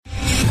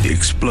The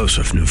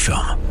explosive new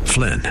film,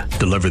 Flynn,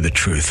 deliver the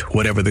truth,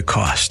 whatever the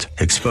cost,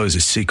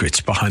 exposes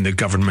secrets behind the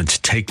government's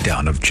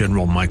takedown of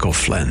General Michael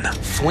Flynn.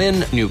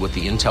 Flynn knew what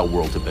the intel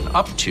world had been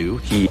up to.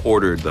 He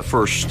ordered the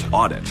first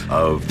audit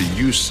of the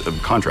use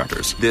of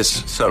contractors.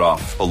 This set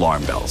off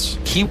alarm bells.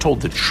 He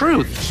told the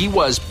truth. He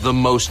was the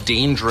most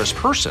dangerous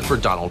person for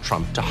Donald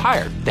Trump to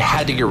hire. They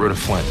had to get rid of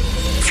Flynn.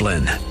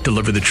 Flynn,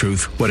 deliver the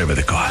truth, whatever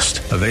the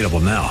cost. Available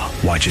now.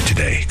 Watch it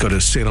today. Go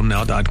to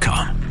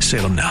salemnow.com.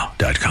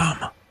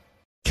 salemnow.com.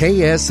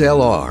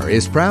 KSLR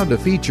is proud to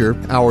feature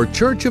our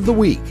Church of the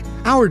Week.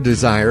 Our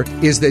desire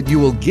is that you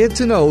will get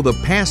to know the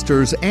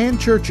pastors and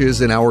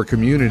churches in our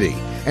community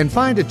and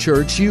find a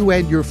church you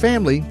and your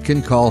family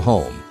can call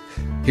home.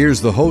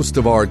 Here's the host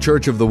of our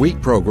Church of the Week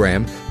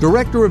program,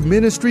 Director of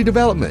Ministry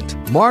Development,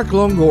 Mark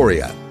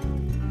Longoria.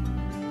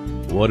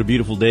 What a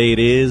beautiful day it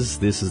is.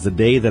 This is the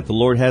day that the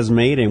Lord has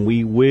made, and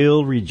we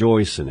will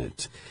rejoice in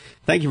it.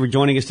 Thank you for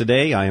joining us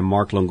today. I am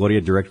Mark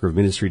Longoria, Director of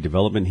Ministry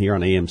Development here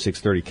on AM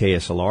 630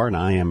 KSLR, and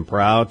I am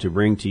proud to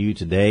bring to you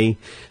today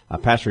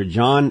Pastor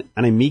John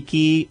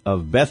Anemiki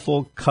of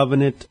Bethel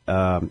Covenant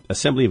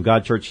Assembly of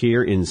God Church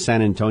here in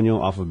San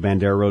Antonio off of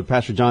Bandera Road.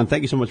 Pastor John,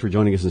 thank you so much for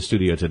joining us in the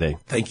studio today.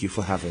 Thank you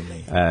for having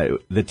me.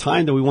 The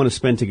time that we want to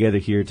spend together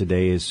here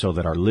today is so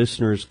that our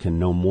listeners can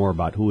know more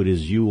about who it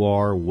is you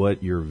are,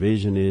 what your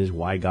vision is,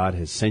 why God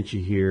has sent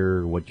you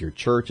here, what your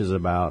church is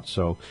about.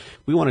 So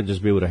we want to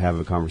just be able to have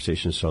a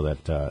conversation so that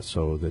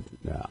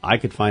I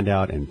could find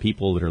out and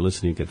people that are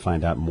listening could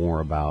find out more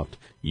about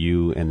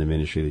you and the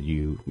ministry that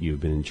you've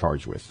been in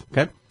charge with.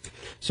 Okay?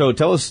 So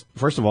tell us,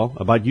 first of all,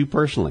 about you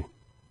personally.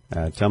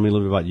 Tell me a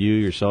little bit about you,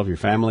 yourself, your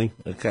family.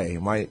 Okay.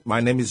 My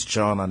name is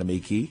John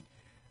Anemiki.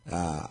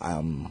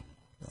 I'm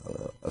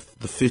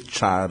the fifth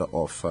child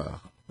of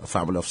a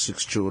family of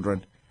 6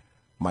 children.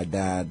 My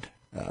dad,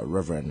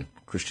 Reverend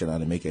Christian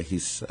Anemiki,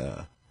 he's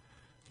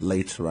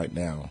late right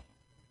now,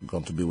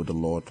 gone to be with the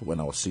Lord when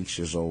I was 6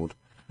 years old.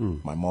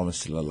 My mom is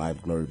still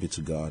alive, glory be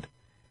to God.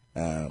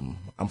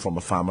 I'm from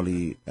a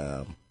family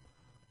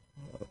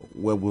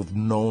where we've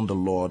known the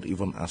Lord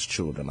even as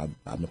children.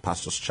 I'm a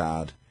pastor's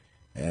child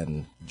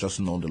and just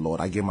known the Lord.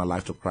 I gave my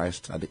life to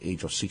Christ at the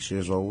age of 6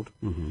 years old.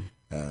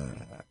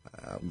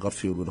 Got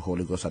filled with the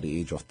Holy Ghost at the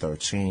age of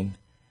 13.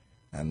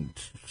 And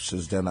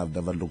since then, I've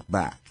never looked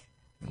back.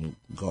 And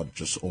God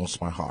just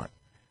owns my heart.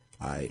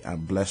 I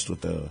am blessed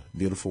with a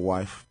beautiful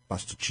wife,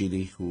 Pastor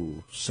Chidi,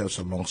 who serves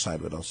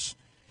alongside with us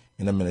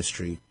in the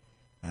ministry.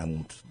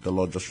 And the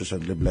Lord just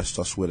recently blessed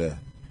us with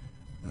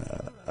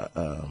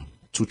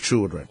 2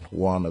 children.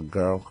 One, a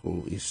girl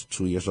who is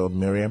 2 years old,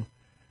 Miriam,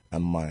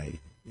 and my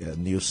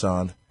new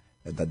son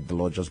that the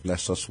Lord just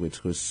blessed us with,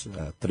 who's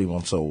 3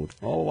 months old.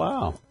 Oh,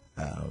 wow.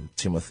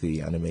 Timothy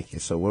Anemiki.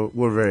 So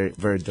we're very,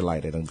 very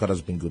delighted, and God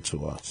has been good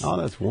to us. Oh,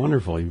 that's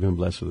wonderful. You've been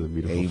blessed with a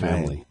beautiful Amen.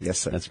 Family. Yes,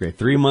 sir. That's great.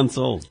 3 months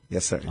old.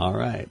 Yes, sir. All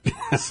right.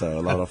 So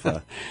a lot of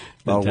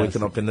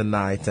waking up in the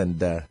night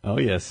and oh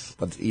yes.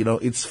 But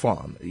it's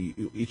fun.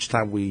 Each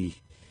time we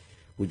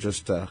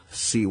just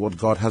see what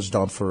God has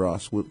done for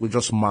us, we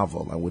just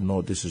marvel and we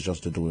know this is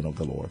just the doing of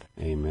the Lord.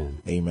 Amen.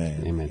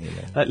 Amen. Amen.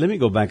 Amen. Let me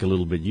go back a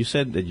little bit. You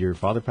said that your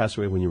father passed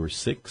away when you were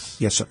 6.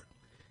 Yes, sir.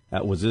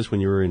 Was this when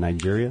you were in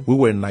Nigeria? We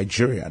were in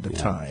Nigeria at the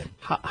time.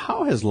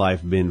 How has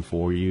life been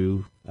for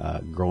you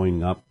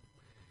growing up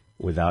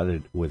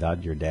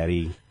without your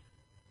daddy?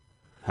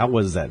 How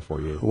was that for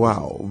you?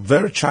 Wow,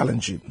 very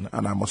challenging.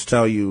 And I must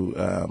tell you,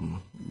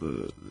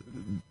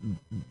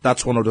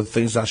 that's one of the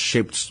things that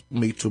shaped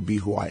me to be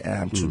who I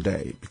am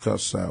today.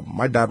 Because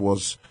my dad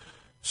was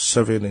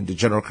serving in the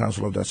General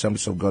Council of the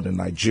Assemblies of God in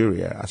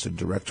Nigeria as a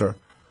director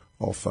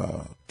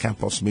of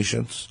campus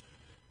missions.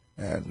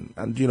 And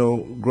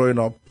growing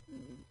up,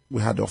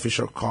 we had the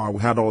official car.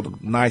 We had all the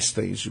nice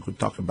things you could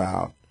talk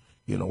about.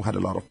 We had a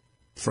lot of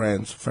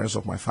friends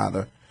of my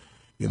father,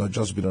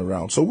 just being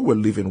around. So we were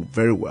living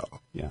very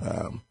well.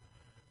 Yeah.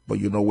 But,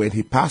 when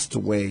he passed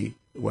away,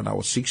 when I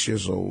was 6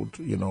 years old,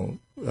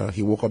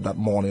 he woke up that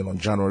morning on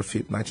January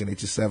 5th,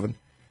 1987.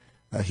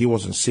 He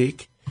wasn't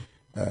sick.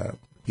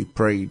 He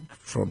prayed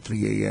from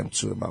 3 a.m.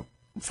 to about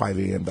 5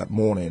 a.m. that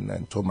morning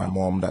and told my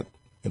mom that,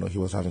 he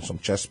was having some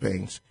chest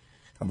pains.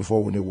 And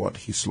before we knew what,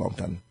 he slumped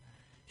and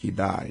he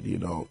died.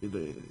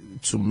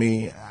 To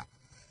me,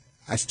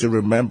 I still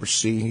remember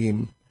seeing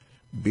him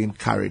being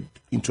carried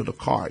into the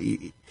car.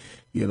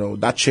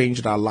 That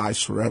changed our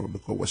lives forever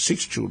because we're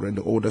 6 children.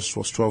 The oldest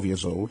was 12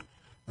 years old.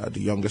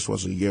 The youngest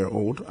was a year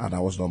old, and I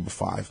was number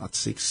 5 at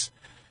 6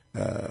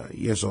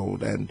 years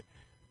old. And,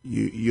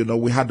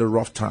 we had a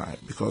rough time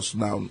because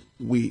now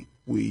we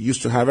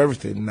used to have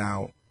everything.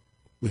 Now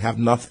we have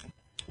nothing.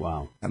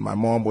 Wow. And my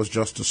mom was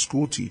just a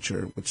school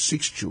teacher with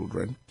 6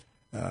 children.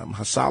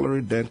 Her salary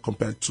then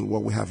compared to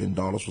what we have in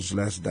dollars was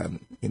less than,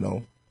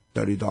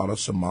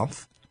 $30 a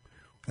month.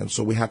 And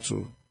so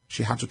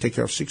she had to take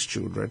care of 6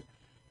 children.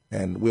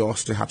 And we all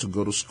still had to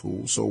go to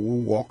school. So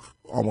we walk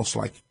almost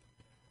like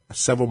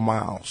 7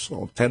 miles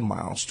or 10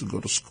 miles to go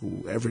to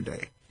school every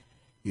day,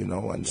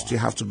 and still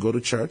have to go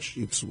to church.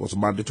 It was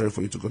mandatory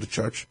for you to go to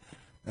church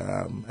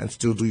and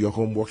still do your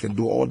homework and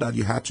do all that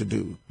you had to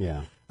do.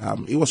 Yeah.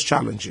 It was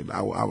challenging.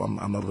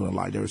 I'm not going to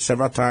lie. There were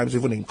several times,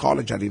 even in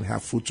college, I didn't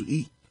have food to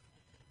eat.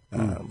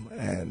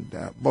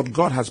 But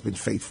God has been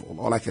faithful.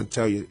 All I can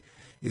tell you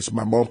is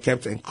my mom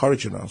kept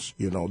encouraging us,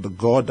 the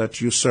God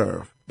that you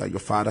serve, that your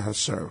father has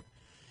served,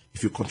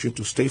 if you continue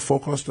to stay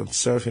focused and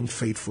serve him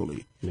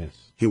faithfully, yes,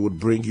 he would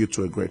bring you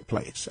to a great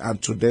place.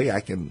 And today I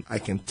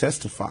can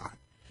testify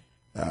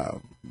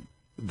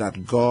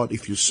that God,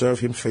 if you serve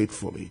him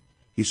faithfully,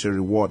 he's a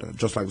rewarder.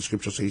 Just like the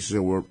scripture says, he's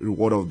a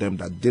rewarder of them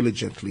that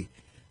diligently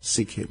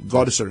seek him.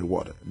 God is a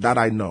rewarder. That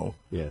I know.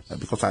 Yes.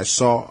 Because I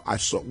saw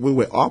we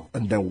were up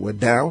and then we were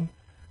down,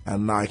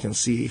 and now I can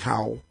see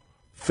how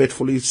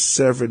faithfully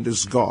serving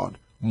this God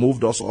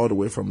moved us all the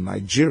way from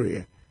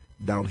Nigeria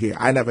down here.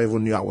 I never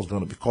even knew I was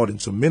going to be called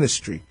into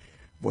ministry,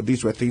 but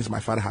these were things my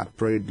father had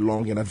prayed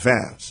long in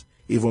advance,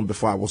 even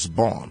before I was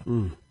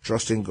born,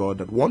 trusting God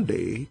that one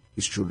day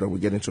his children will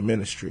get into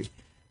ministry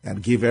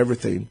and give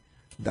everything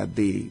that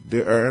they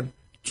earn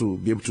to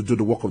be able to do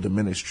the work of the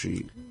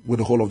ministry with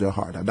the whole of their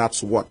heart. And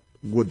that's what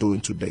we're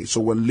doing today. So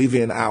we're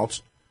living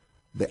out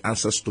the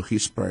answers to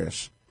his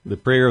prayers. The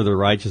prayer of the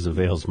righteous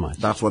avails much.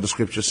 That's what the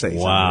scripture says.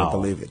 Wow. I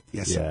believe it.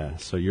 Yes, sir. Yeah,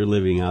 so you're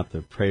living out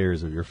the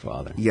prayers of your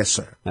father. Yes,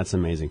 sir. That's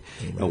amazing.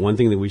 One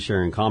thing that we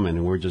share in common,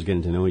 and we're just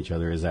getting to know each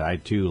other, is that I,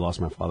 too,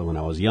 lost my father when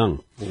I was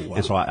young. Oh, wow.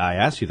 And so I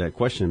asked you that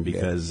question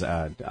because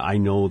I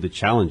know the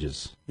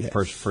challenges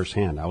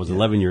firsthand. I was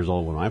 11 years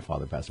old when my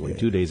father passed away,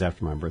 2 days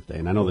after my birthday.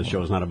 And I know the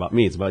show is not about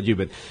me, it's about you.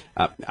 But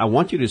I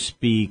want you to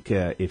speak,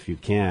 if you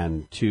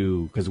can,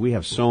 to, because we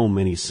have so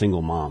many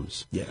single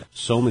moms,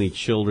 so many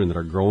children that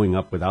are growing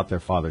up without their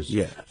fathers.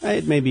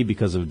 It may be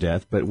because of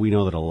death, but we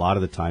know that a lot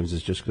of the times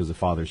it's just because the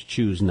fathers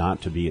choose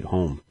not to be at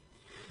home.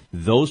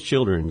 Those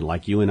children,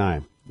 like you and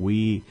I,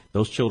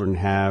 those children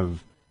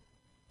have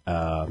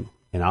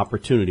an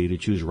opportunity to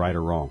choose right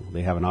or wrong.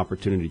 They have an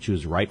opportunity to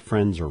choose right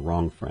friends or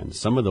wrong friends.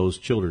 Some of those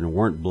children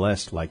weren't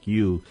blessed like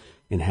you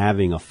in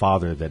having a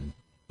father that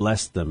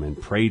blessed them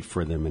and prayed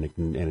for them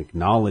and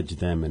acknowledged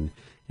them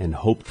and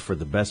hoped for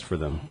the best for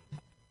them.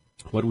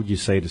 What would you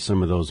say to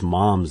some of those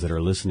moms that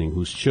are listening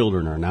whose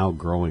children are now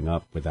growing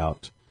up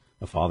without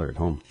a father at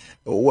home?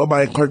 Well,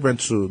 my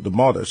encouragement to the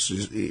mothers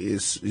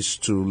is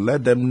to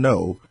let them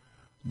know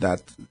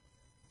that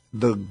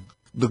the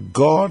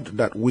God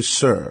that we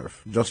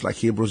serve, just like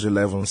Hebrews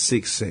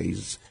 11:6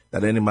 says,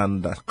 that any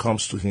man that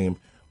comes to him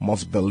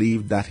must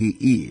believe that he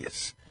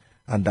is,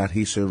 and that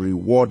he's a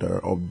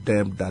rewarder of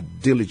them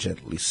that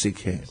diligently seek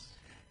him.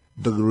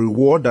 The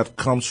reward that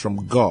comes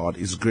from God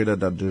is greater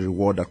than the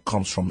reward that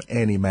comes from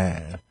any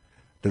man.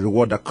 The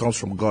reward that comes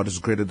from God is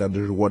greater than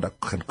the reward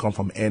that can come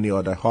from any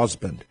other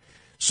husband.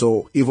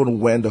 So even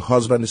when the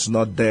husband is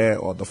not there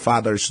or the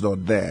father is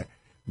not there,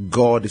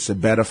 God is a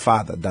better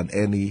father than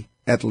any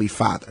earthly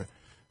father.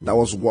 That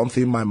was one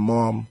thing my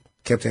mom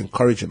kept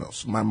encouraging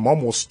us. My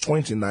mom was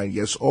 29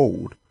 years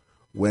old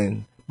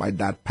when my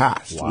dad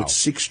passed with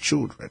 6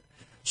 children.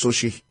 So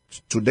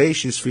today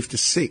she's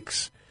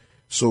 56.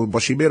 So,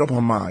 but she made up her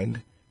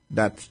mind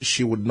that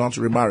she would not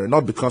remarry,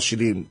 not because she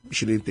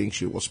didn't think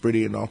she was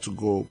pretty enough to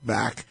go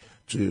back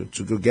to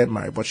go get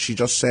married, but she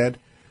just said,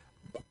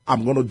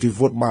 I'm going to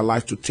devote my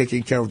life to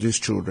taking care of these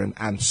children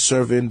and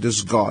serving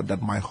this God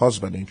that my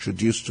husband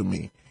introduced to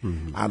me.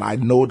 Mm-hmm. And I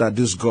know that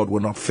this God will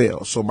not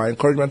fail. So my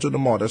encouragement to the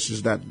mothers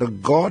is that the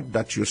God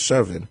that you're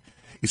serving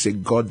is a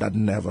God that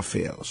never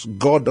fails.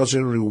 God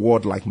doesn't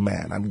reward like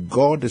man, and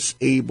God is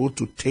able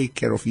to take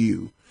care of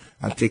you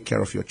and take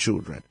care of your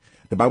children.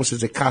 The Bible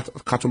says the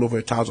cattle over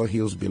 1,000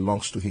 hills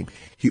belongs to him.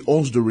 He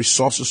owns the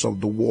resources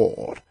of the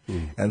world.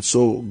 And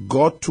so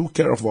God took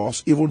care of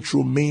us even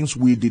through means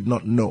we did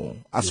not know.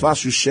 As far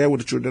as you share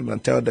with the children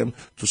and tell them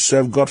to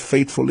serve God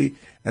faithfully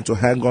and to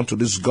hang on to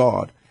this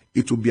God,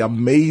 it will be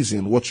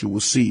amazing what you will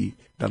see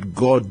that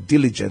God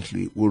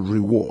diligently will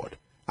reward.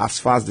 As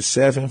far as they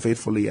serve him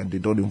faithfully and they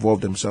don't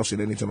involve themselves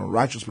in anything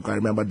unrighteous, because I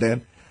remember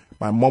then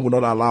my mom would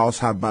not allow us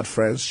to have bad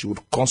friends. She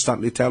would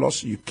constantly tell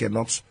us, you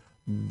cannot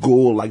go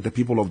like the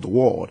people of the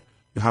world.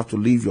 You have to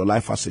live your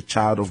life as a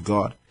child of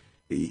God.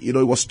 It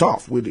was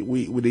tough. We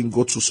didn't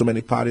go to so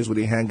many parties. We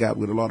didn't hang out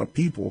with a lot of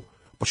people.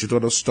 But she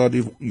told us,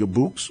 study your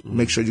books.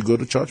 Make sure you go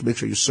to church. Make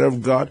sure you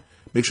serve God.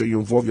 Make sure you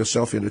involve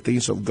yourself in the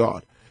things of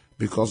God.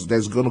 Because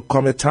there's going to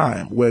come a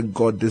time when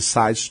God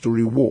decides to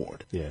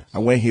reward. Yes.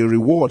 And when he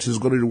rewards, he's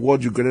going to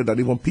reward you greater than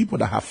even people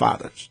that have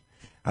fathers.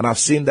 And I've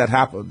seen that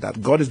happen,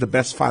 that God is the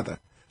best father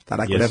that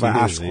I could ever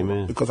ask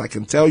for. Because I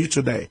can tell you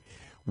today,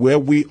 where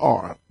we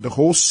are, the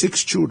whole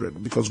 6 children,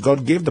 because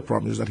God gave the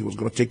promise that he was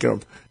going to take care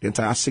of the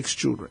entire 6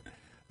 children.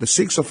 The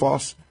 6 of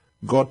us,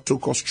 God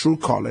took us through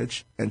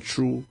college and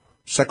through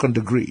second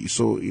degree.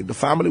 So in the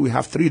family, we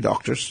have 3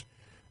 doctors.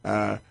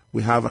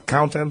 We have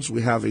accountants.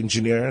 We have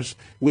engineers.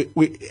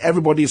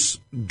 Everybody's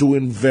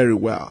doing very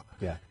well.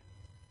 Yeah.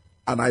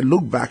 And I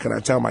look back and I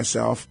tell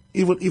myself,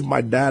 even if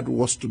my dad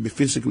was to be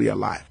physically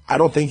alive, I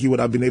don't think he would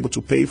have been able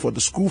to pay for the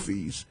school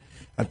fees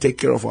and take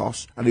care of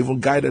us and even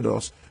guided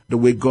us the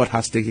way God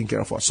has taken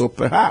care of us. So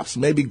perhaps,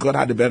 maybe God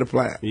had a better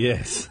plan.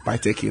 Yes. By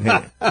taking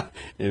him.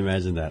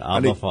 Imagine that.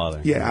 Abba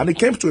Father. Yeah, and it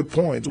came to a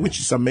point, which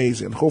is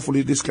amazing.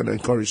 Hopefully this can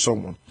encourage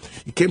someone.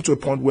 It came to a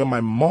point where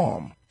my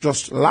mom,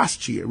 just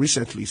last year,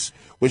 recently,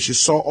 when she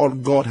saw all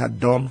God had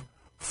done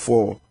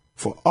for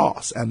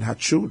us and her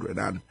children,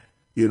 and,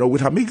 you know,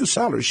 with her meager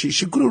salary,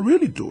 she couldn't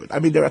really do it. I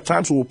mean, there are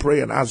times we will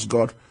pray and ask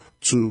God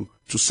to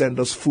send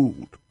us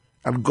food,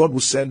 and God will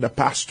send a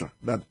pastor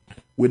that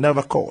we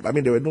never called. I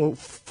mean, there were no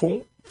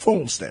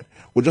phones then.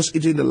 We're just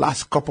eating the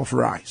last cup of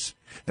rice.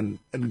 And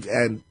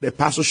the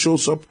pastor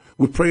shows up.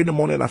 We pray in the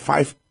morning at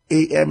 5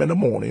 a.m. in the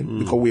morning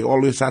because we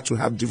always had to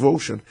have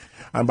devotion.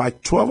 And by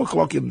 12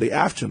 o'clock in the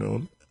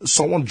afternoon,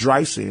 someone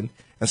drives in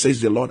and says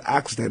the Lord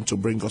asked them to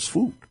bring us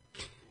food.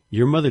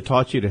 Your mother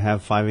taught you to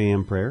have 5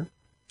 a.m. prayer?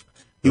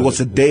 It was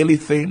a daily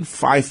thing,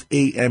 5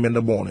 a.m. in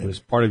the morning. It was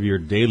part of your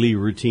daily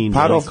routine,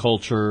 daily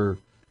culture.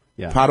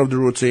 Yeah. Part of the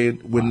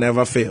routine. We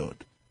never failed.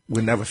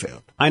 We never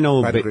failed. I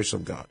know, by the grace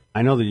of God.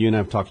 I know that you and I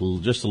have talked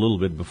just a little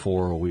bit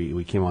before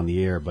we came on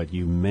the air, but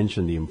you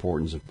mentioned the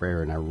importance of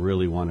prayer, and I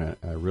really want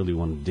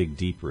to dig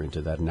deeper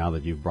into that now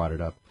that you've brought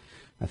it up.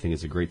 I think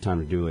it's a great time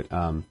to do it.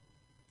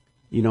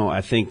 You know, I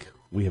think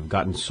we have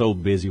gotten so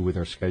busy with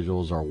our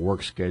schedules, our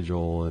work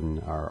schedule,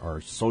 and our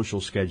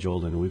social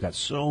schedule, and we've got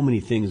so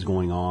many things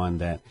going on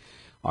that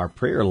our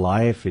prayer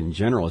life in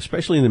general,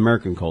 especially in the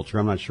American culture,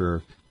 I'm not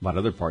sure about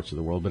other parts of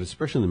the world, but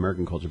especially in the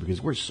American culture, because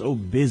we're so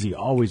busy,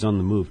 always on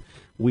the move.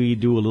 We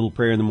do a little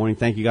prayer in the morning.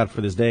 Thank you, God,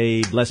 for this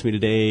day. Bless me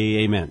today.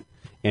 Amen.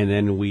 And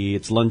then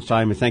it's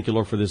lunchtime, and thank you,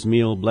 Lord, for this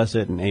meal. Bless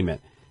it, and amen.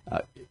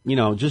 You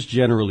know, just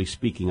generally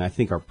speaking, I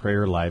think our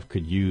prayer life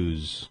could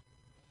use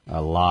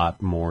a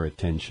lot more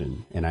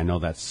attention, and I know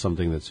that's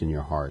something that's in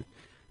your heart.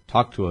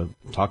 Talk to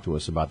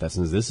us about that,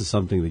 since this is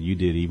something that you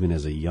did even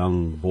as a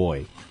young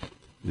boy.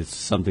 This is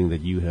something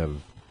that you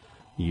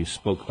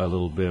spoke a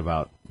little bit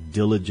about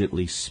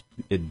diligently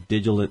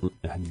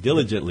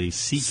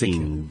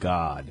seeking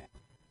God.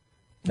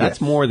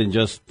 That's more than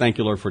just thank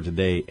you, Lord, for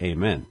today.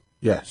 Amen.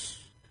 Yes.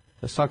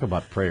 Let's talk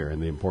about prayer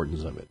and the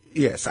importance of it.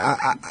 Yes,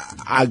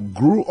 I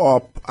grew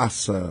up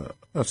as a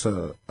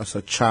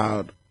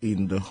child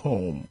in the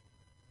home,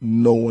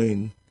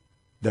 knowing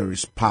there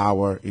is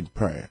power in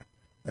prayer,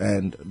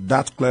 and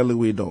that clearly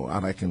we know.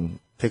 And I can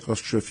take us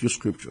through a few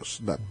scriptures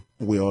that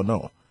we all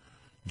know.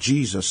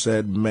 Jesus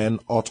said, "Men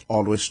ought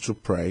always to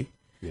pray,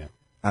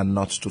 and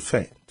not to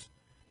faint."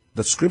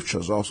 The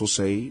scriptures also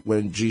say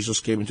when Jesus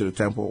came into the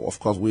temple, of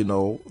course, we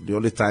know the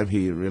only time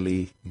he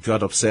really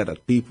got upset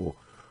at people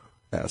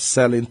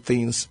selling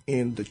things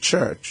in the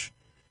church,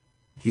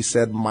 he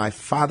said, "My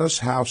Father's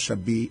house shall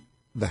be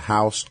the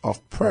house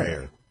of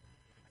prayer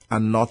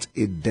and not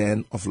a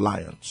den of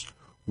lions."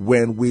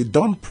 When we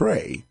don't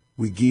pray,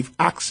 we give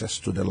access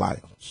to the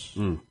lions.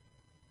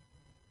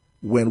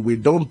 When we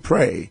don't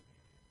pray,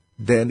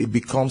 then it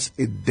becomes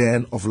a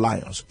den of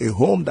lions. A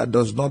home that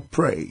does not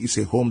pray is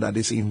a home that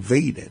is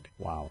invaded.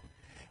 Wow.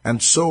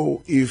 And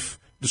so if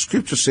the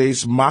scripture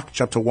says, Mark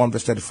chapter 1,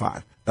 verse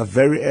 35, that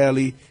very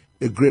early,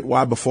 a great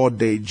while before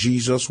day,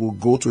 Jesus will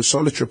go to a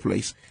solitary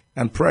place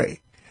and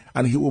pray.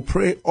 And he will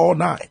pray all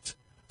night.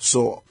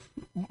 So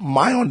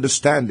my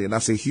understanding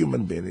as a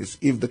human being is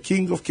if the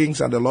King of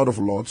Kings and the Lord of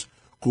Lords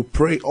could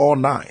pray all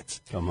night,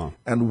 come on,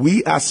 and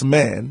we as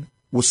men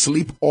will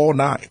sleep all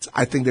night,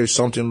 I think there's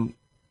something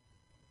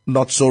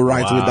not so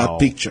right with that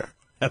picture.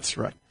 That's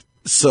right.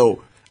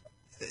 So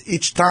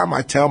each time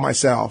I tell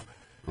myself,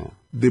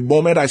 the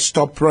moment I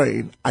stop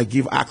praying, I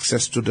give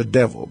access to the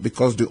devil,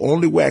 because the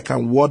only way I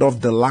can ward off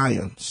the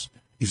lions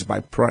is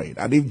by praying.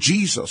 And if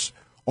Jesus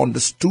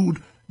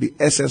understood the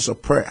essence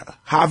of prayer,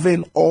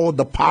 having all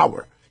the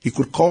power, he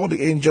could call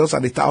the angels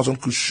and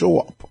 1,000 could show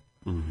up.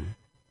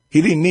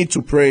 He didn't need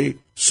to pray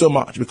so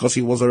much because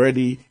he was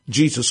already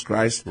Jesus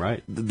Christ,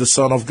 right, the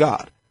Son of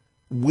God.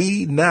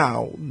 We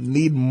now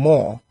need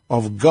more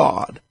of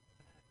God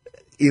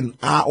in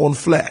our own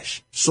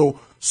flesh. So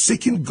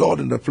seeking God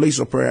in the place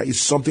of prayer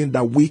is something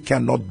that we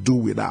cannot do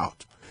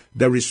without.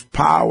 There is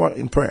power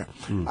in prayer.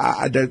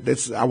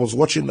 I was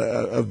watching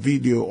a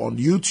video on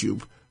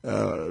YouTube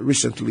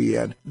recently,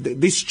 and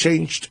this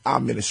changed our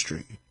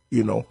ministry.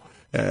 You know,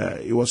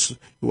 it was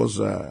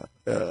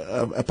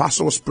a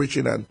pastor was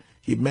preaching, and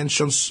he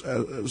mentions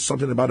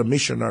something about a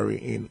missionary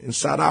in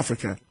South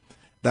Africa,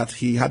 that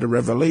he had a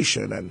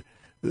revelation, and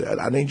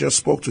an angel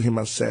spoke to him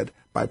and said,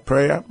 by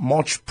prayer,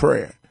 much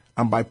prayer,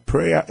 and by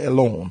prayer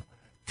alone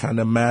can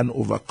a man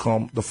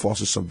overcome the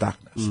forces of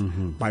darkness.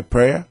 By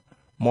prayer,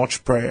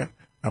 much prayer,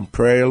 and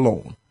prayer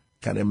alone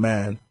can a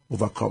man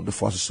overcome the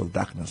forces of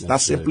darkness.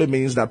 That simply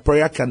means that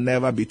prayer can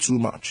never be too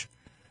much.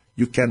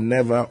 You can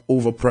never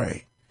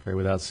overpray. Pray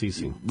without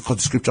ceasing. Because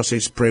the scripture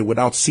says pray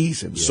without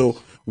ceasing. Yes.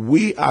 So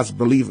we as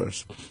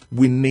believers,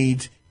 we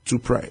need to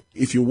pray.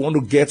 If you want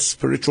to get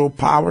spiritual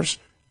powers,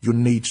 you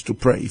need to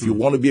pray. If you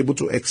want to be able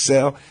to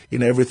excel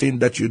in everything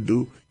that you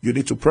do, you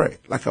need to pray.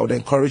 Like I would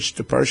encourage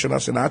the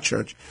parishioners in our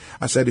church.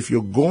 I said, if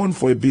you're going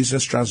for a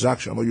business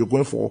transaction or you're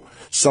going for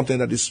something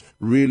that is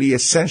really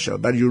essential,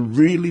 that you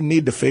really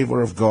need the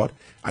favor of God,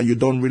 and you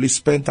don't really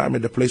spend time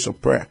in the place of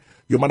prayer,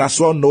 you might as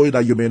well know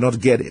that you may not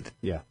get it.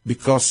 Yeah.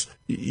 Because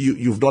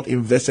you've not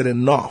invested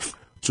enough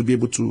to be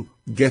able to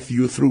get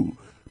you through.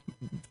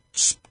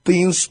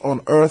 Things on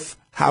earth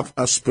have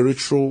a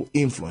spiritual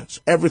influence.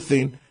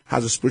 Everything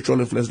has a spiritual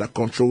influence that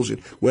controls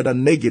it, whether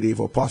negative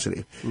or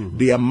positive.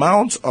 The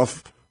amount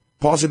of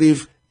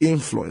positive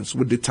influence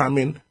will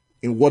determine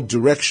in what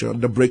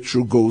direction the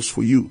breakthrough goes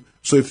for you.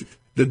 So if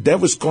the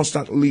devil is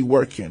constantly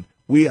working,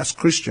 we as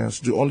Christians,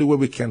 the only way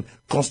we can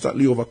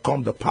constantly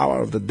overcome the power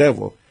of the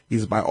devil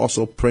is by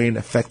also praying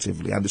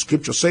effectively. And the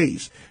scripture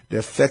says, the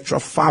effectual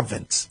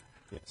fervent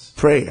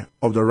prayer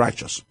of the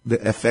righteous, the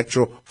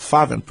effectual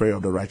fervent prayer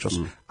of the righteous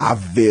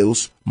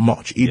avails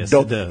much. It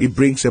does. It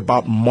brings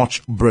about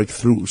much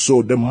breakthrough.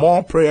 So the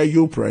more prayer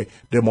you pray,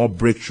 the more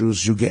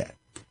breakthroughs you get.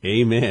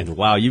 Amen.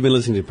 Wow, you've been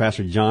listening to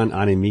Pastor John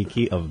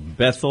Anemiki of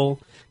Bethel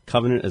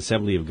Covenant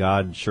Assembly of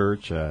God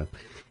Church.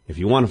 If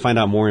you want to find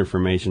out more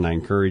information, I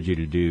encourage you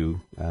to do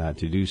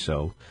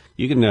so.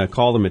 You can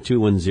call them at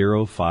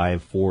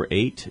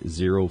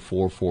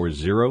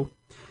 210-548-0440.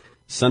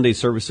 Sunday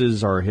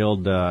services are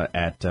held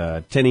at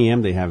 10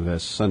 a.m. They have a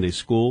Sunday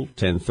school.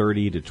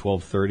 10:30 to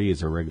 12:30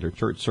 is a regular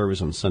church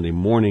service on Sunday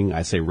morning.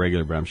 I say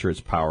regular, but I'm sure it's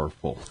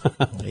powerful.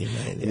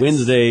 Amen,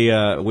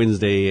 yes.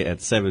 Wednesday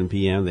at 7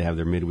 p.m. they have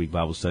their midweek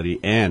Bible study.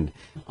 And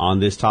on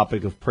this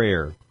topic of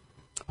prayer,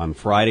 on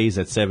Fridays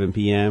at 7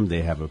 p.m.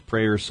 they have a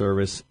prayer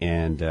service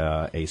and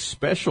a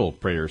special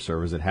prayer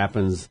service that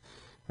happens.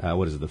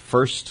 The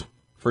first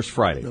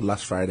Friday? The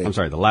last Friday. I'm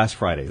sorry, the last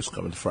Friday. It's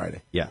coming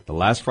Friday. Yeah, the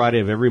last Friday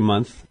of every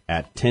month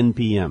at 10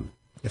 p.m.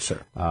 Yes,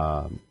 sir.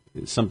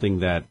 It's something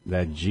that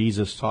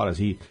Jesus taught us.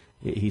 He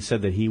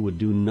said that he would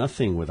do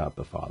nothing without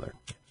the Father.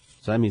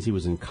 So that means he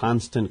was in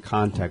constant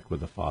contact with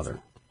the Father,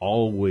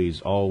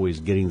 always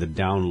getting the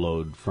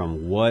download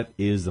from what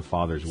is the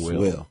Father's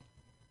will.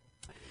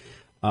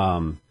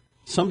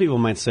 Some people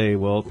might say,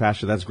 well,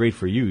 Pastor, that's great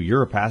for you.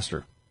 You're a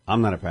pastor.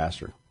 I'm not a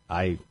pastor.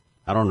 I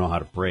don't know how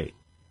to pray.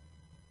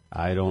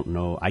 I don't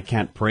know. I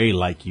can't pray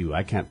like you.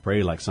 I can't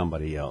pray like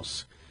somebody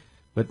else.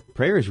 But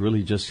prayer is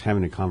really just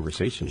having a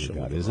conversation with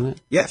God, isn't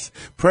it? Yes.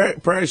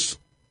 Prayer is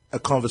a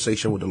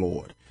conversation with the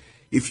Lord.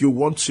 If you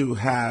want to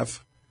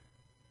have,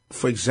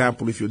 for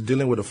example, if you're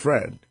dealing with a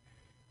friend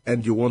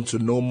and you want to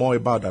know more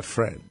about that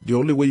friend, the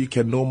only way you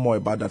can know more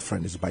about that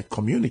friend is by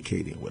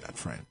communicating with that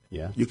friend.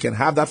 Yeah. You can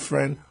have that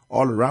friend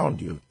all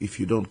around you. If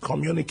you don't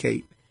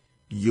communicate,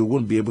 you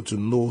won't be able to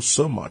know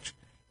so much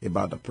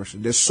about that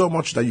person. There's so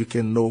much that you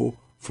can know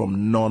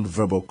from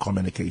non-verbal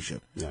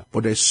communication. Yeah.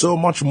 But there's so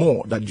much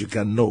more that you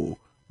can know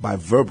by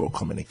verbal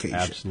communication.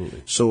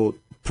 Absolutely. So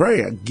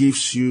prayer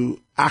gives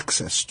you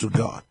access to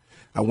God.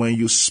 And when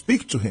you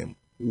speak to him,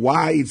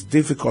 why it's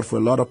difficult for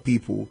a lot of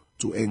people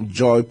to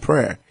enjoy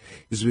prayer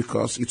is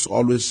because it's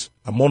always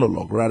a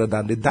monologue rather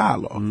than the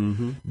dialogue.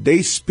 Mm-hmm.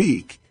 They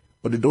speak,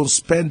 but they don't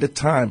spend the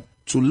time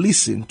to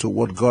listen to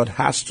what God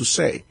has to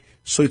say.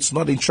 So it's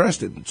not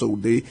interesting. So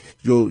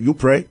you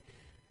pray.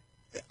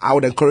 I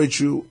would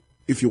encourage you,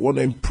 if you want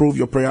to improve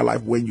your prayer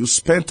life, when you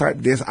spend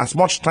time, there's as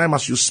much time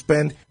as you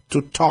spend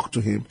to talk to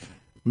him,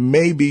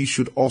 maybe you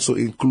should also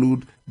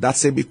include that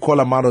same equal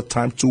amount of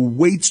time to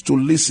wait to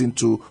listen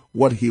to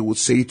what he would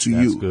say to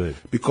you. Good.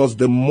 Because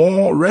the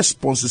more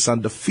responses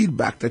and the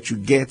feedback that you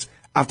get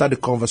after the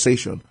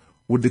conversation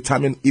will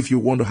determine if you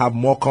want to have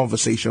more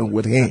conversation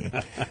with him.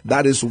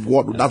 That's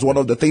one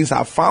of the things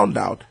I found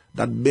out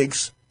that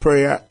makes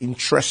prayer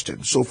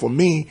interesting. So for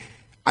me,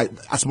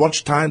 as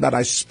much time that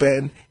I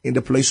spend in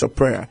the place of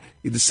prayer,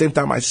 is the same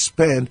time I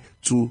spend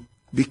to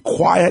be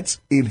quiet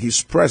in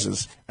his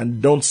presence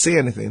and don't say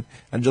anything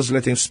and just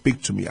let him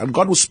speak to me. And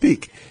God will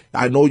speak.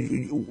 I know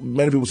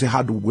many people say,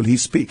 how will he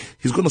speak?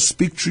 He's going to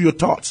speak through your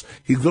thoughts.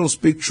 He's going to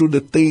speak through the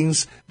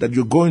things that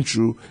you're going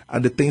through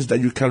and the things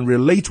that you can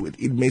relate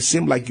with. It may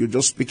seem like you're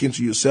just speaking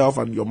to yourself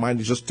and your mind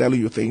is just telling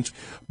you things.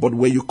 But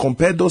when you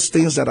compare those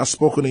things that are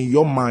spoken in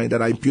your mind,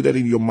 that are imputed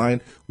in your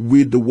mind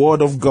with the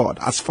word of God,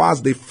 as far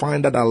as they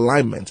find that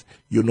alignment,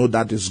 you know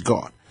that is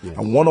God. Yes.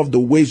 And one of the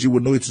ways you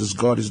will know it is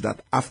God is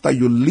that after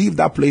you leave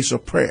that place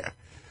of prayer,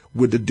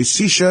 with the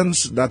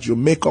decisions that you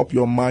make up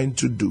your mind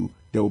to do,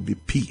 there will be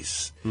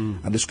peace.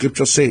 And the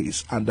scripture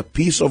says, and the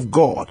peace of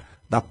God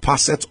that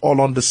passeth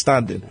all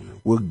understanding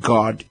will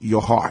guard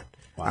your heart.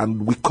 Wow.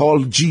 And we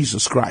call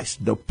Jesus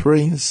Christ the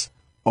Prince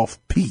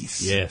of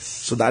Peace. Yes.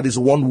 So that is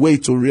one way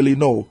to really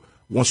know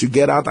once you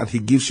get out and he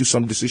gives you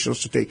some decisions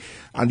to take.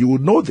 And you will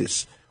know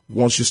this.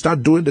 Once you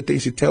start doing the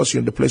things he tells you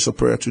in the place of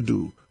prayer to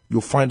do, you'll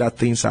find that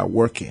things are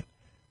working.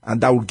 And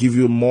that will give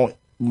you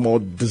more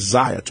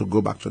desire to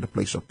go back to the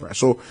place of prayer.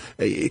 So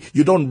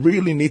you don't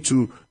really need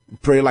to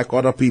pray like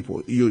other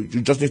people. You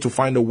just need to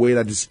find a way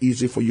that is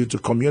easy for you to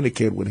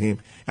communicate with him,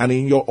 and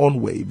in your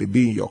own way. It may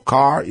be in your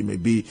car. It may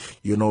be,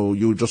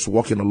 you're just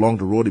walking along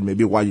the road. It may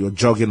be while you're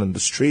jogging in the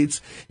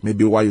streets. It may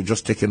be while you're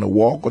just taking a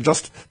walk, or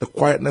just the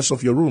quietness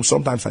of your room.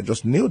 Sometimes I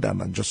just kneel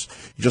down and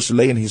just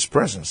lay in his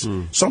presence.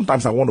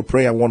 Sometimes I want to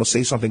pray. I want to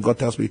say something. God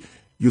tells me,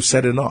 you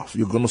said enough.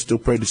 You're going to still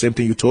pray the same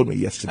thing you told me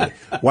yesterday.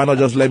 Why not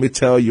just let me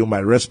tell you my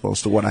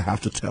response to what I have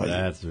to tell you?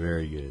 That's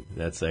very good.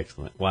 That's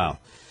excellent. Wow.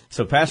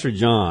 So Pastor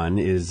John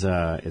is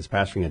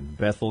pastoring at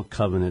Bethel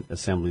Covenant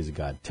Assemblies of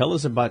God. Tell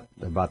us about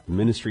the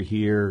ministry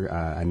here.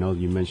 I know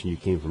you mentioned you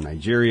came from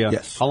Nigeria.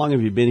 Yes. How long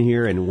have you been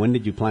here, and when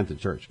did you plant the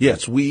church?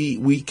 Yes,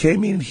 we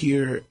came in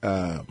here.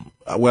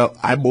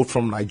 I moved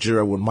from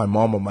Nigeria with my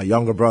mom and my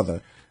younger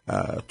brother,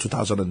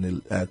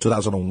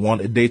 2001,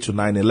 a day to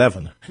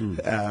 9/11.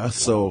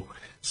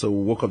 So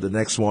we woke up the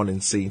next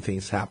morning seeing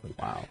things happen.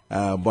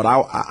 Wow. But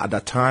at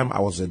that time, I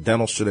was a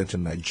dental student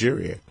in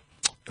Nigeria.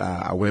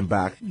 I went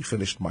back,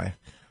 finished my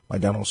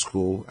dental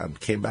school, and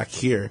came back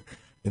here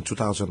in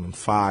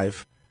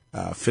 2005,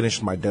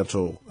 finished my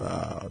dental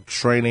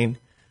training.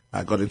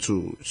 I got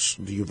into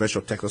the University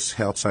of Texas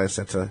Health Science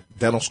Center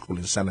Dental School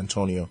in San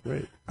Antonio.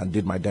 Great. And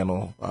did my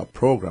dental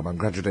program, and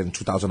graduated in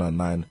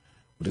 2009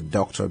 with a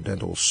doctor of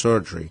dental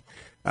surgery.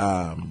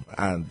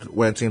 And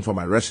went in for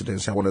my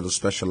residency. I wanted to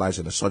specialize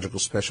in a surgical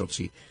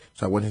specialty,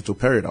 so I went into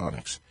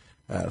periodontics.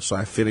 So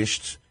I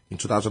finished in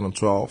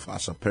 2012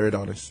 as a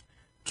periodontist.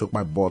 Took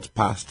my board,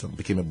 passed, and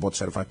became a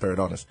board-certified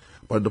periodontist.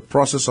 But in the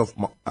process of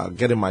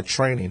getting my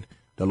training,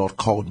 the Lord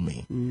called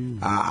me.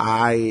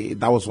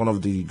 That was one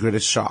of the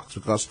greatest shocks,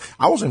 because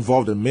I was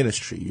involved in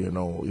ministry,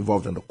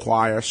 involved in the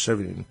choir,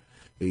 serving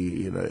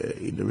in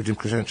the Redeemed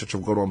Christian Church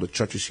of God, one of the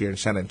churches here in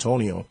San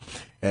Antonio.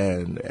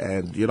 And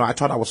I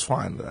thought I was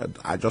fine.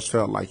 I just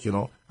felt like,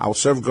 I would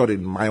serve God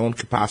in my own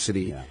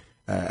capacity,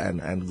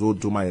 and go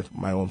do my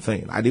own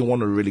thing. I didn't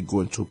want to really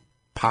go into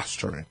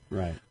pastoring.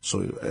 Right.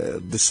 So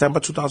December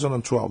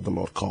 2012, the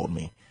Lord called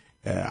me.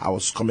 I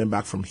was coming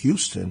back from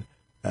Houston,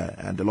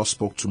 and the Lord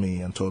spoke to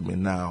me and told me,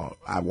 now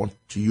I want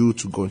you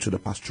to go into the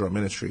pastoral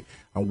ministry.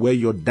 And where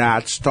your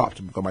dad stopped,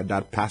 because my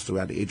dad passed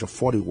away at the age of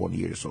 41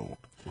 years old.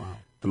 Wow.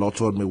 The Lord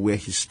told me where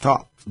he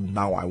stopped,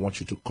 now I want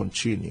you to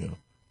continue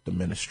the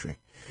ministry.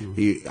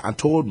 He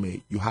told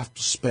me, you have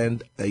to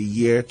spend a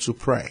year to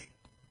pray.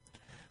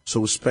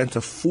 So we spent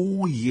a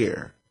full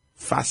year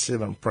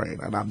fasting and praying.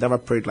 And I've never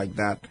prayed like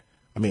that,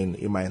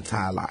 in my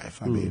entire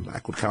life. I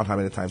could count how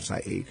many times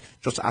I ate,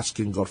 just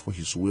asking God for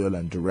his will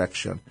and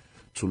direction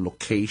to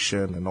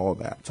location and all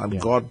that. And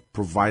God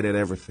provided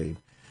everything.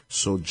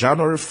 So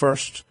January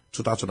 1st,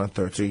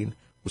 2013,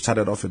 we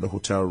started off in the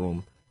hotel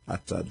room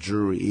at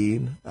Drury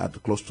Inn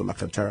close to La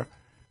Cantera.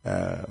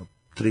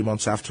 3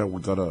 months after,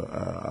 we got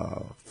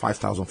a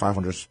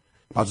 5,500,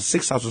 about a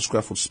 6,000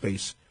 square foot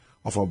space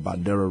off of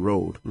Bandera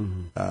Road.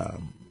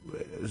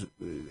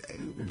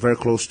 Very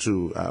close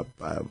to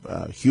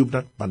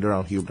Hubner, Bandera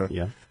and Hubner.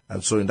 Yeah.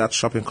 And so in that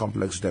shopping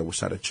complex there, we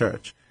started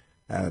church.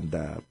 And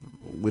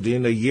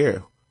within a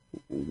year,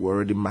 we're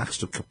already maxed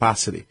to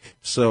capacity.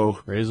 So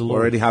Praise the we're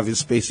Lord. already having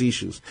space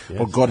issues. Yes.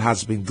 But God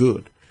has been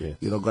good. Yes.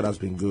 God has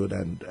been good.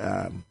 And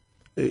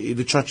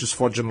the church is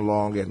forging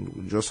along, and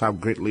we just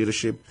have great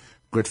leadership,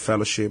 great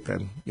fellowship,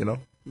 and,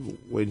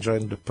 we're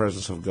enjoying the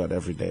presence of God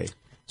every day.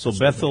 So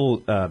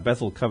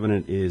Bethel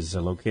Covenant is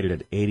located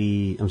at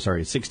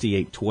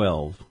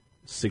 6812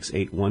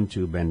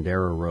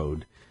 Bandera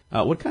Road.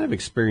 What kind of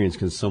experience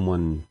can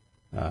someone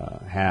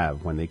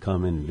have when they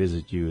come and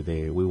visit you?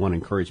 We want to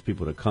encourage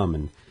people to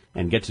come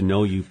and get to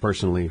know you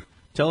personally.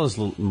 Tell us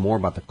a little more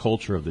about the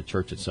culture of the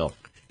church itself.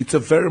 It's a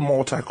very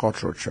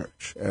multicultural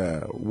church.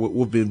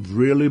 We've been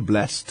really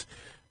blessed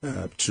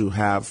to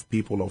have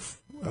people of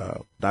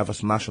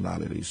diverse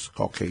nationalities,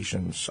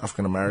 Caucasians,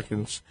 African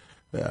Americans,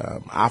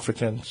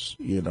 Africans,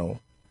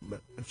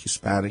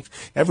 Hispanics,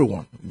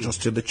 everyone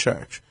just in the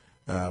church.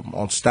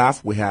 On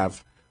staff, we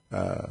have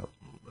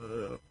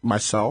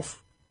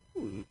myself,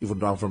 even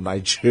though I'm from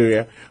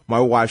Nigeria. My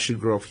wife, she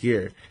grew up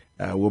here.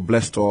 We're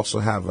blessed to also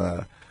have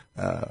a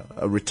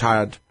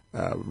retired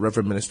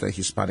Reverend Minister,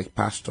 Hispanic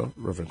pastor,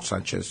 Reverend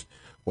Sanchez.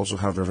 We also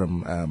have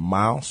Reverend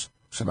Miles,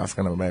 who's an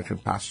African American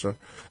pastor.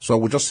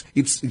 So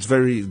it's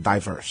very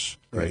diverse,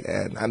 right?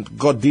 And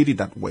God did it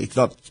that way. It's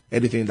not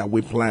anything that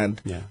we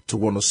planned to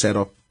want to set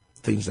up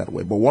things that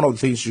way. But one of the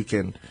things you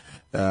can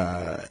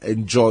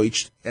enjoy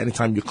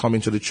anytime you come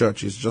into the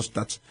church is just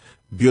that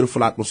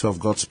beautiful atmosphere of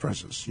God's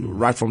presence.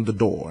 Right from the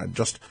door, and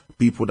just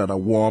people that are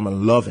warm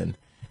and loving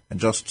and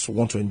just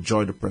want to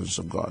enjoy the presence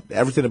of God.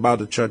 Everything about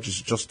the church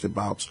is just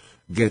about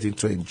getting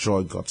to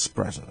enjoy God's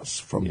presence,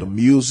 from the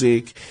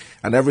music,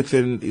 and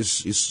everything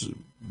is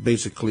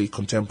basically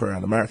contemporary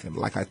and American.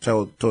 Like I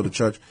told the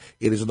church,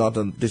 this is not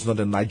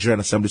the Nigerian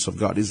Assemblies of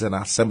God. It's an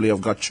Assembly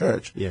of God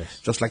church. Yes.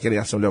 Just like any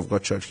Assembly of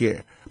God church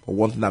here. But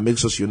one thing that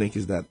makes us unique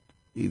is that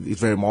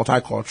it's very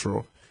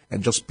multicultural,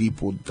 and just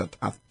people that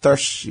are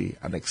thirsty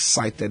and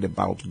excited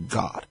about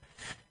God.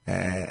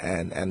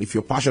 And if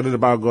you're passionate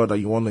about God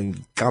and you want to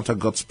encounter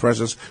God's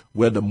presence,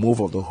 where the move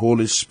of the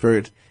Holy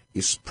Spirit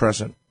is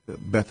present,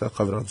 Bethel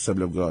Covenant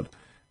Assembly of God.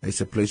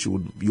 It's a place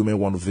you may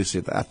want to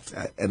visit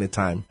at any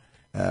time,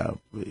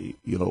 when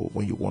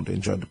you want to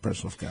enjoy the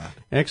presence of God.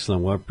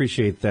 Excellent. Well, I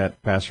appreciate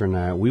that, Pastor,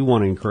 and we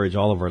want to encourage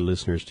all of our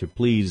listeners to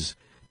please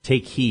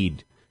take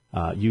heed.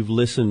 You've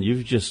listened,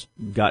 you've just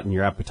gotten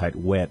your appetite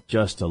whet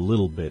just a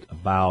little bit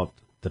about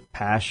the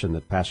passion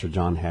that Pastor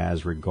John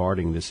has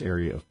regarding this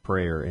area of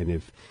prayer.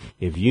 And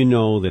if you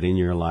know that in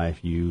your life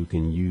you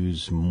can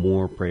use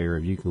more prayer,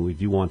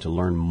 if you want to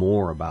learn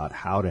more about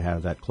how to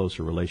have that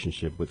closer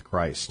relationship with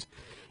Christ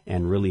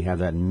and really have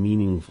that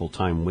meaningful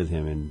time with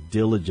Him and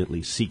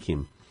diligently seek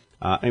Him,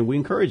 and we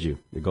encourage you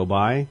to go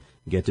by,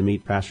 get to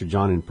meet Pastor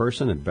John in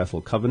person at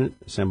Bethel Covenant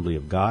Assembly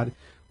of God.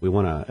 We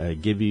want to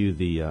give you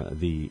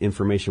the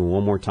information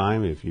one more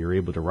time if you're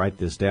able to write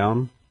this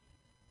down.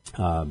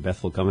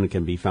 Bethel Covenant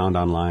can be found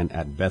online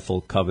at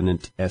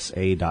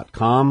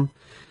bethelcovenantsa.com.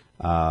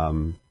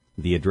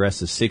 The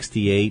address is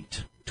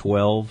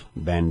 6812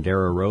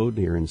 Bandera Road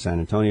here in San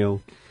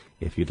Antonio.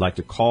 If you'd like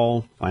to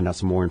call, find out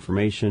some more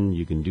information,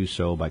 you can do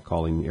so by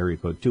calling area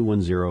code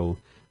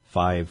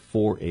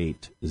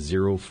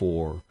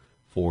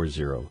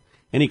 210-548-0440.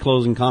 Any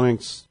closing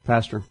comments,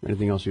 Pastor?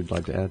 Anything else you'd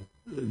like to add?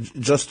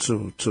 Just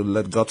to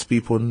let God's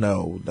people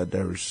know that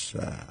there is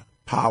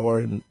power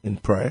in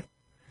prayer.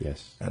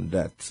 Yes. And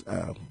that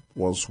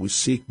once we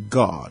seek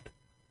God,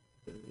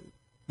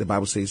 the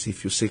Bible says,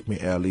 if you seek me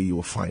early, you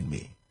will find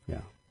me.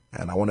 Yeah.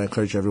 And I want to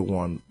encourage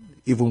everyone,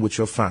 even with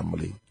your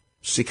family,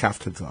 seek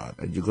after God,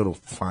 and you're going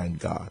to find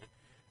God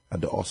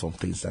and the awesome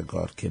things that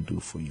God can do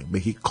for you. May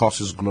He cause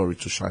His glory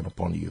to shine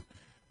upon you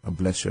and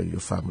bless you and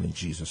your family in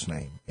Jesus'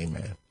 name.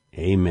 Amen.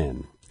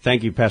 Amen.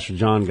 Thank you, Pastor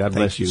John. God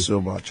bless you. Thank you so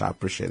much. I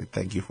appreciate it.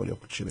 Thank you for the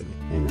opportunity.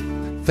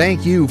 Amen.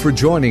 Thank you for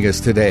joining us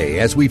today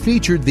as we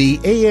featured the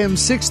AM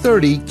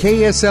 630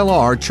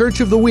 KSLR Church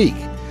of the Week.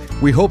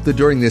 We hope that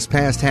during this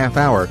past half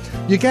hour,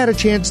 you got a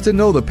chance to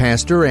know the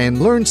pastor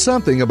and learn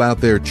something about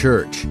their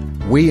church.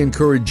 We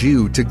encourage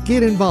you to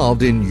get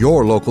involved in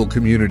your local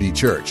community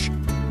church.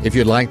 If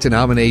you'd like to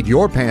nominate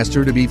your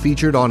pastor to be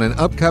featured on an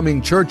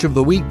upcoming Church of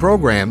the Week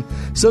program,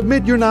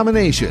 submit your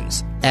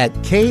nominations at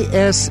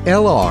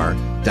kslr.com.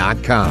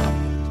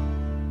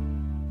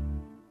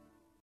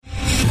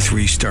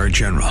 3-star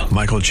General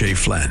Michael J.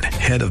 Flynn,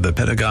 head of the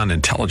Pentagon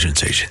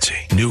Intelligence Agency,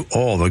 knew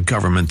all the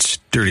government's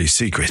dirty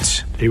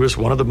secrets. He was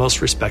one of the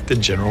most respected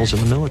generals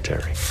in the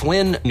military.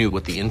 Flynn knew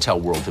what the intel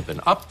world had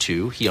been up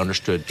to. He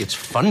understood its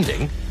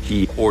funding.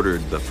 He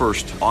ordered the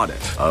first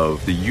audit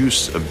of the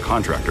use of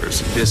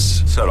contractors.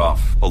 This set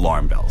off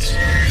alarm bells.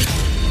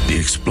 The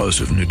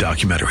explosive new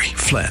documentary,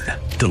 Flynn,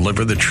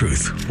 Deliver the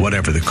Truth,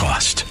 Whatever the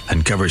Cost,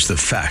 uncovers the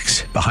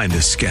facts behind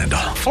this scandal.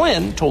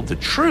 Flynn told the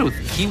truth.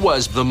 He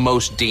was the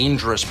most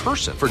dangerous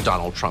person for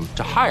Donald Trump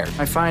to hire.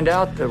 I find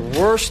out the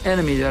worst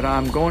enemy that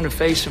I'm going to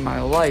face in my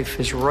life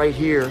is right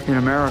here in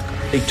America.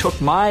 They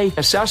took my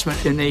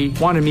assessment and they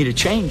wanted me to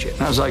change it.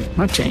 And I was like, I'm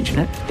not changing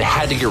it. They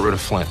had to get rid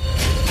of Flynn.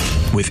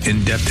 With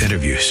in-depth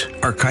interviews,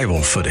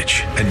 archival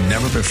footage, and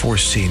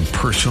never-before-seen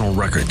personal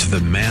records of the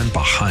man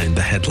behind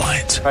the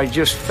headlines. I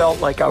just felt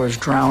like I was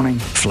drowning.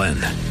 Flynn,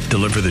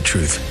 Deliver the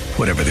Truth,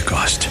 Whatever the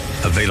Cost.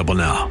 Available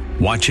now.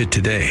 Watch it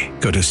today.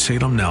 Go to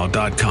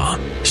salemnow.com.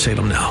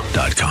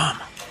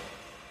 salemnow.com.